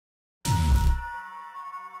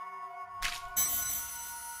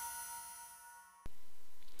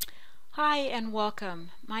Hi and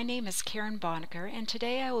welcome. My name is Karen Bonneker, and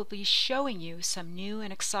today I will be showing you some new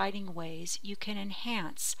and exciting ways you can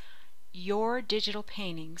enhance your digital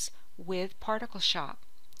paintings with ParticleShop.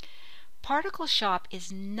 ParticleShop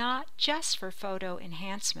is not just for photo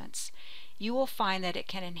enhancements. You will find that it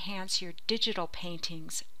can enhance your digital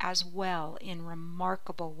paintings as well in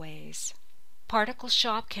remarkable ways.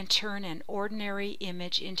 ParticleShop can turn an ordinary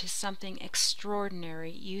image into something extraordinary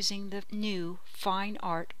using the new Fine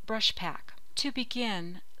Art brush pack. To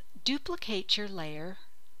begin, duplicate your layer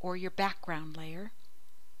or your background layer.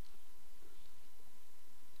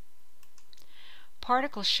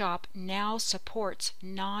 ParticleShop now supports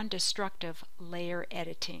non-destructive layer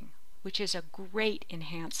editing, which is a great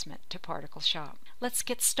enhancement to ParticleShop. Let's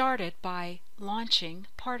get started by launching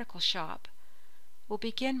ParticleShop. We'll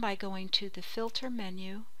begin by going to the Filter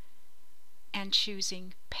menu and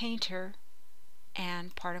choosing Painter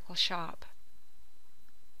and ParticleShop.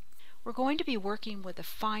 We're going to be working with the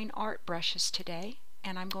fine art brushes today,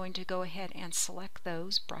 and I'm going to go ahead and select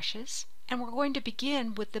those brushes. And we're going to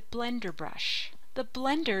begin with the blender brush. The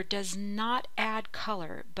blender does not add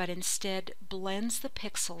color, but instead blends the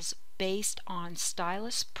pixels based on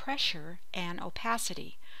stylus pressure and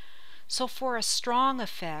opacity. So for a strong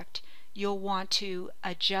effect, you'll want to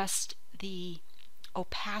adjust the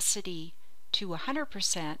opacity to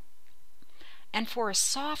 100%, and for a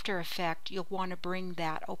softer effect you'll want to bring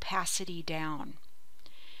that opacity down.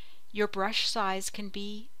 Your brush size can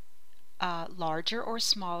be larger or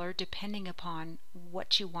smaller depending upon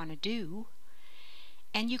what you want to do,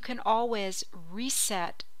 and you can always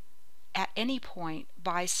reset at any point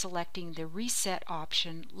by selecting the reset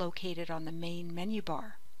option located on the main menu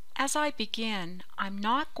bar. As I begin, I'm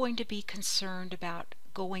not going to be concerned about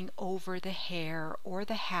going over the hair or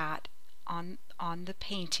the hat on the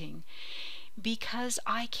painting, because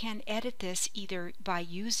I can edit this either by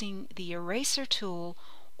using the eraser tool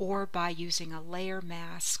or by using a layer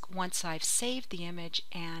mask once I've saved the image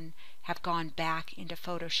and have gone back into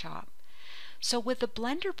Photoshop. So with the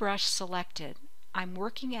blender brush selected, I'm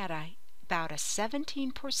working at about a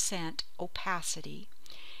 17% opacity,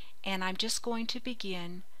 and I'm just going to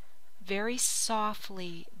begin very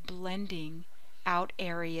softly blending out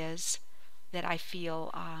areas that I feel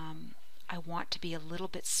I want to be a little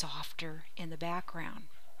bit softer in the background.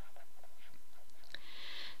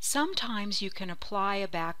 Sometimes you can apply a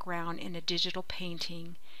background in a digital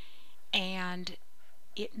painting and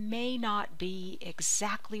it may not be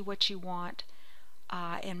exactly what you want,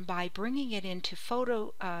 and by bringing it into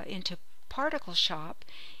ParticleShop,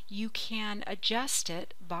 you can adjust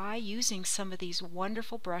it by using some of these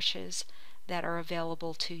wonderful brushes that are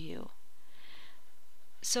available to you.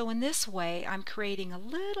 So in this way, I'm creating a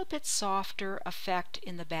little bit softer effect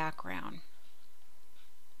in the background,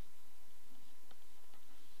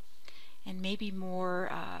 and maybe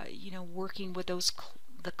more, working with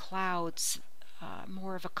the clouds,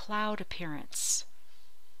 more of a cloud appearance.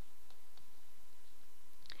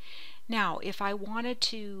 Now, if I wanted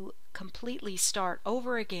to completely start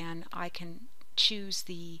over again, I can choose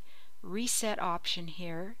the reset option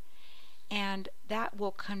here, and that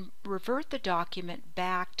will revert the document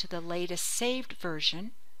back to the latest saved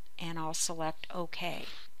version, and I'll select OK.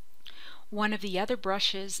 One of the other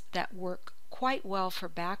brushes that work quite well for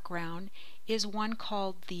background is one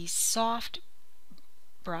called the soft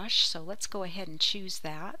brush, so let's go ahead and choose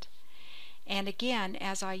that. And again,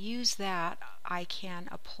 as I use that, I can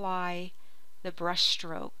apply the brush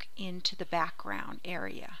stroke into the background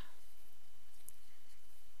area.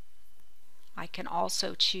 I can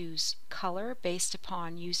also choose color based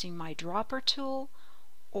upon using my dropper tool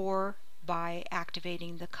or by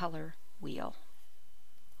activating the color wheel.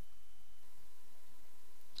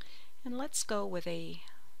 And let's go with a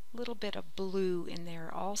little bit of blue in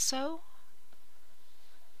there also,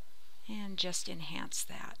 and just enhance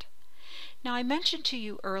that. Now, I mentioned to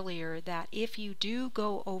you earlier that if you do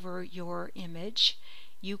go over your image,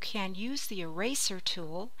 you can use the eraser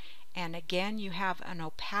tool, and again you have an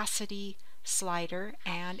opacity slider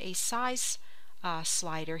and a size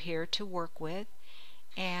slider here to work with,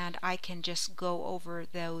 and I can just go over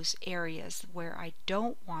those areas where I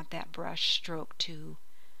don't want that brush stroke to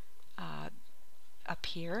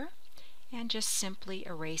appear, and just simply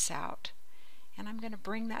erase out. And I'm going to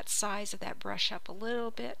bring that size of that brush up a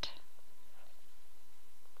little bit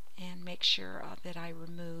and make sure that I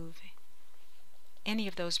remove any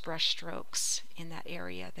of those brush strokes in that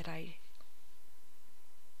area that I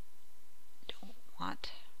don't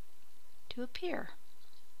want to appear.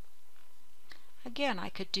 Again, I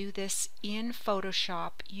could do this in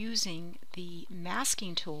Photoshop using the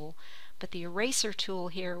masking tool, but the eraser tool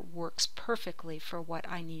here works perfectly for what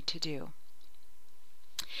I need to do.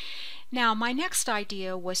 Now my next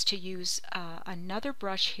idea was to use another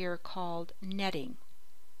brush here called netting,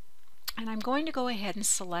 and I'm going to go ahead and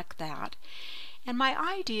select that. And my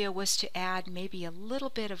idea was to add maybe a little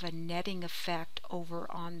bit of a netting effect over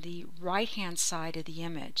on the right hand side of the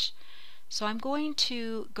image. So I'm going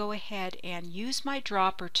to go ahead and use my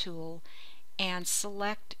dropper tool and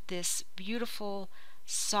select this beautiful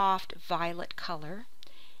soft violet color,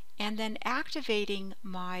 and then activating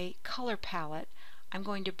my color palette, I'm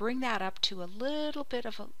going to bring that up to a little bit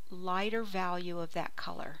of a lighter value of that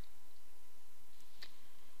color.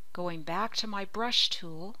 Going back to my brush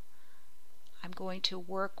tool, I'm going to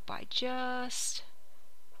work by just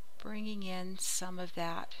bringing in some of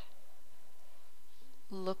that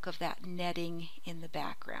look of that netting in the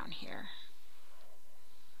background here.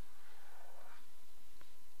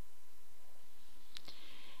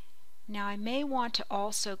 Now I may want to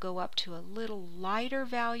also go up to a little lighter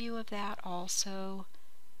value of that also,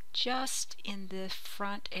 just in the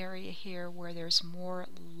front area here where there's more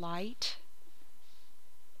light.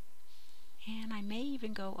 And I may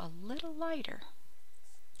even go a little lighter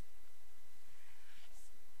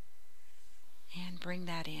and bring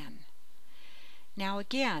that in. Now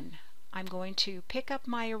again, I'm going to pick up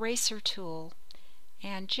my eraser tool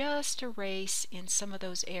and just erase in some of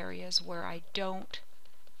those areas where I don't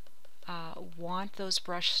want those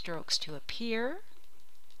brush strokes to appear.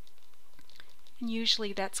 And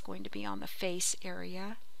usually that's going to be on the face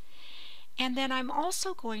area. And then I'm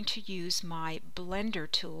also going to use my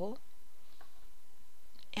blender tool,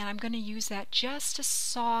 and I'm going to use that just to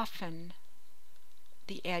soften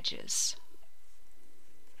the edges.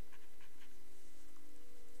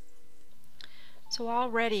 So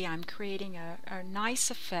already I'm creating a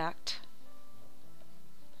nice effect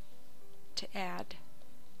to add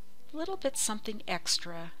a little bit something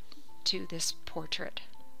extra to this portrait.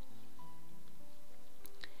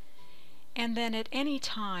 And then at any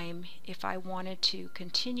time, if I wanted to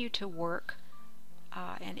continue to work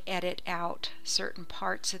and edit out certain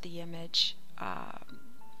parts of the image,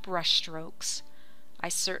 brush strokes, I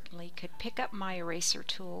certainly could pick up my eraser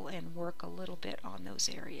tool and work a little bit on those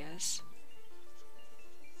areas.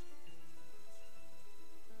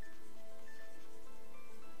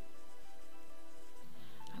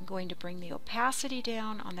 I'm going to bring the opacity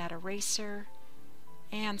down on that eraser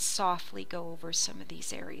and softly go over some of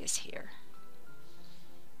these areas here.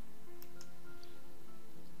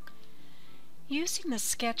 Using the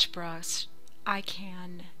sketch brush, I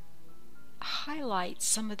can highlight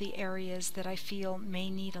some of the areas that I feel may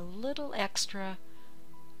need a little extra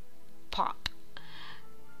pop.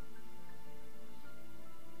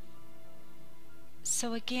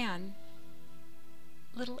 So again,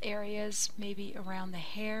 little areas maybe around the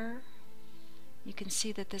hair. You can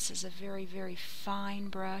see that this is a very, very fine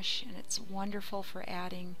brush, and it's wonderful for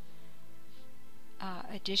adding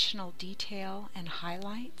additional detail and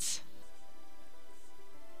highlights.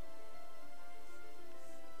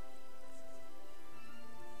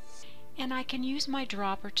 And I can use my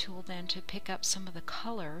dropper tool then to pick up some of the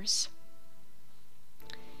colors,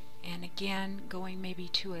 and again going maybe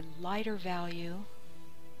to a lighter value,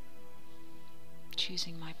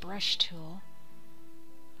 choosing my brush tool.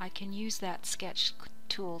 I can use that sketch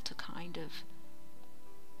tool to kind of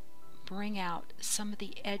bring out some of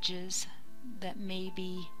the edges that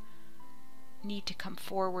maybe need to come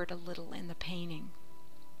forward a little in the painting.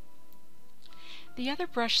 The other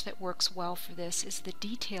brush that works well for this is the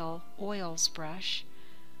Detail Oils brush,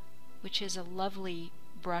 which is a lovely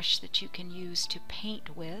brush that you can use to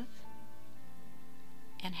paint with,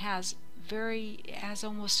 and has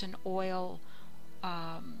almost an oil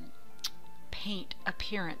paint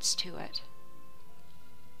appearance to it.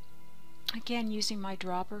 Again, using my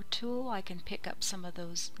dropper tool, I can pick up some of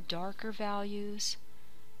those darker values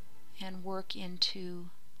and work into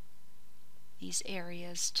these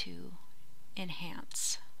areas to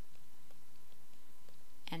enhance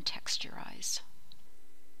and texturize.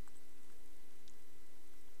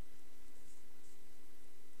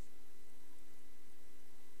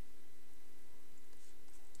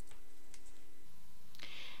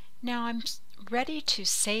 Now I'm ready to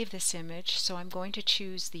save this image, so I'm going to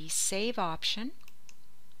choose the Save option,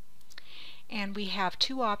 and we have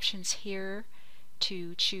two options here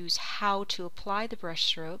to choose how to apply the brush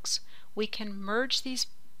strokes. We can merge these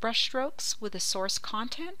brush strokes with the source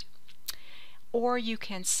content, or you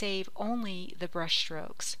can save only the brush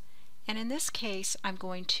strokes. And in this case, I'm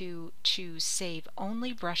going to choose Save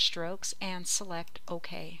Only Brush Strokes and select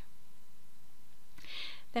OK.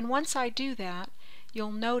 Then once I do that,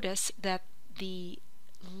 you'll notice that the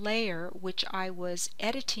layer which I was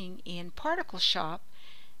editing in ParticleShop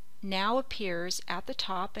now appears at the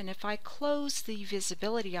top, and if I close the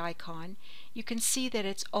visibility icon, you can see that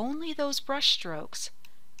it's only those brush strokes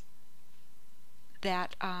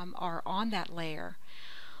that are on that layer.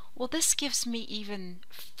 Well, this gives me even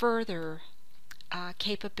further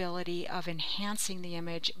capability of enhancing the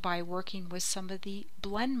image by working with some of the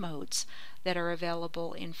blend modes that are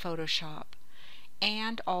available in Photoshop,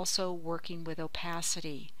 and also working with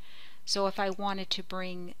opacity. So if I wanted to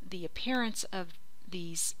bring the appearance of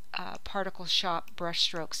these ParticleShop brush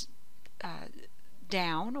strokes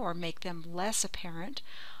down or make them less apparent,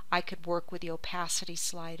 I could work with the opacity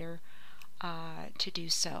slider to do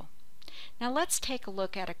so. Now let's take a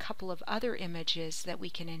look at a couple of other images that we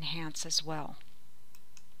can enhance as well.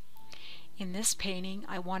 In this painting,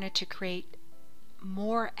 I wanted to create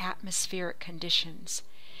more atmospheric conditions,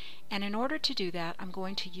 and in order to do that, I'm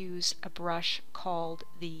going to use a brush called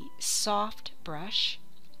the soft brush,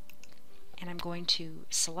 and I'm going to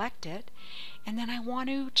select it, and then I want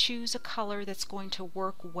to choose a color that's going to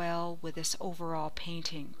work well with this overall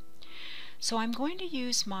painting. So I'm going to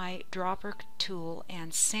use my dropper tool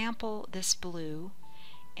and sample this blue,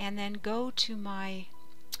 and then go to my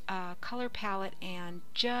color palette and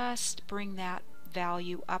just bring that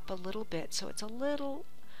value up a little bit so it's a little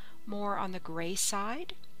more on the gray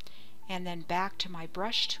side, and then back to my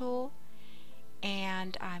brush tool,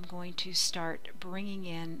 and I'm going to start bringing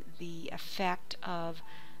in the effect of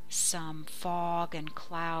some fog and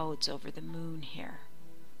clouds over the moon here.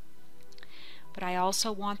 But I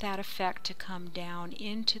also want that effect to come down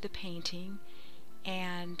into the painting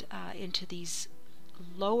and into these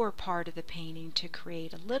lower part of the painting to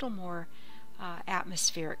create a little more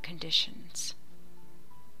atmospheric conditions.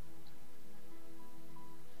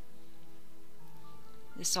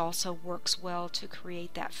 This also works well to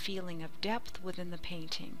create that feeling of depth within the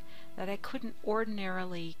painting that I couldn't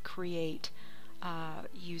ordinarily create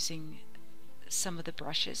using some of the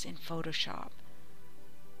brushes in Photoshop.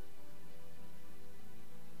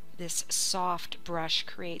 This soft brush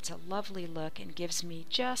creates a lovely look and gives me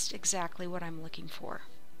just exactly what I'm looking for.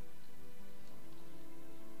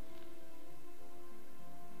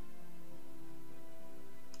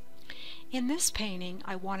 In this painting,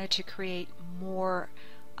 I wanted to create more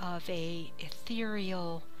of a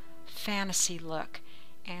ethereal fantasy look,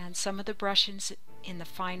 and some of the brushes in the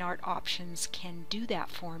fine art options can do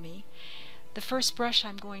that for me. The first brush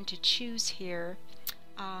I'm going to choose here,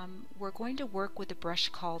 we're going to work with a brush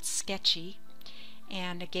called Sketchy,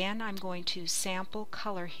 and again I'm going to sample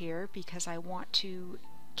color here because I want to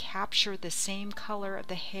capture the same color of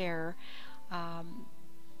the hair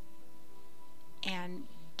and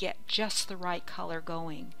get just the right color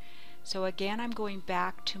going. So again, I'm going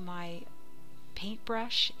back to my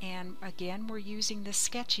paintbrush, and again we're using the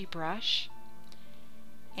Sketchy brush,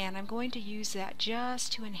 and I'm going to use that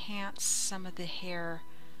just to enhance some of the hair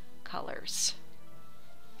colors.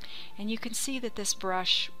 And you can see that this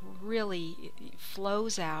brush really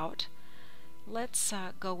flows out. Let's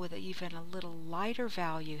go with even a little lighter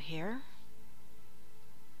value here,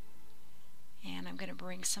 and I'm going to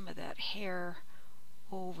bring some of that hair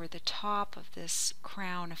over the top of this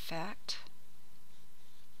crown effect.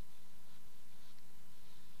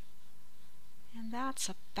 And that's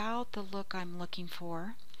about the look I'm looking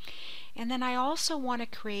for. And then I also want to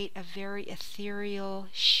create a very ethereal,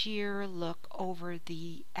 sheer look over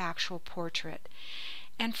the actual portrait.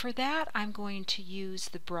 And for that, I'm going to use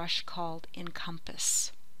the brush called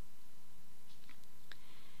Encompass.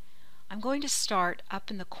 I'm going to start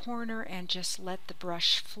up in the corner and just let the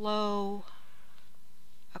brush flow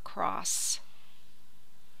across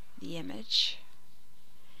the image.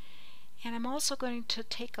 And I'm also going to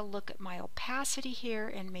take a look at my opacity here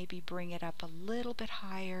and maybe bring it up a little bit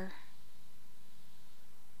higher.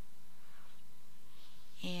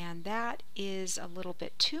 And that is a little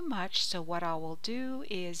bit too much, so what I will do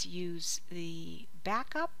is use the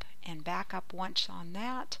backup and back up once on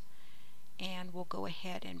that, and we'll go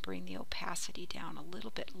ahead and bring the opacity down a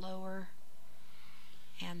little bit lower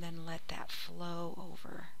and then let that flow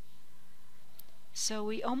over. So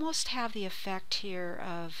we almost have the effect here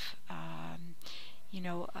of an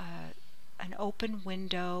open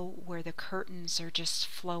window where the curtains are just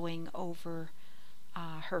flowing over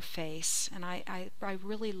her face, and I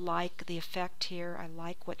really like the effect here. I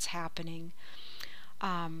like what's happening.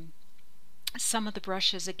 Some of the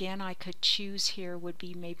brushes again I could choose here would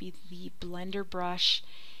be maybe the blender brush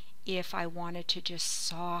if I wanted to just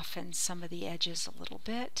soften some of the edges a little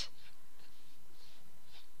bit.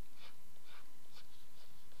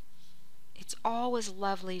 It's always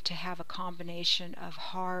lovely to have a combination of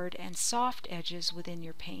hard and soft edges within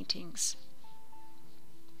your paintings.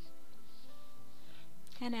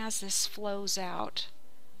 And as this flows out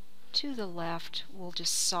to the left, we'll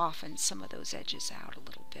just soften some of those edges out a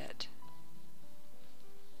little bit.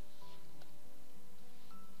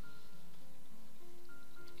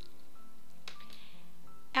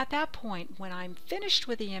 At that point, when I'm finished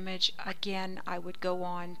with the image, again, I would go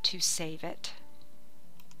on to save it.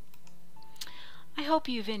 I hope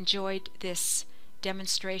you've enjoyed this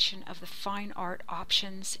demonstration of the fine art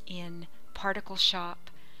options in ParticleShop.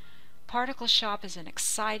 ParticleShop is an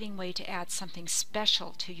exciting way to add something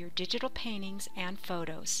special to your digital paintings and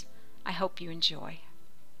photos. I hope you enjoy.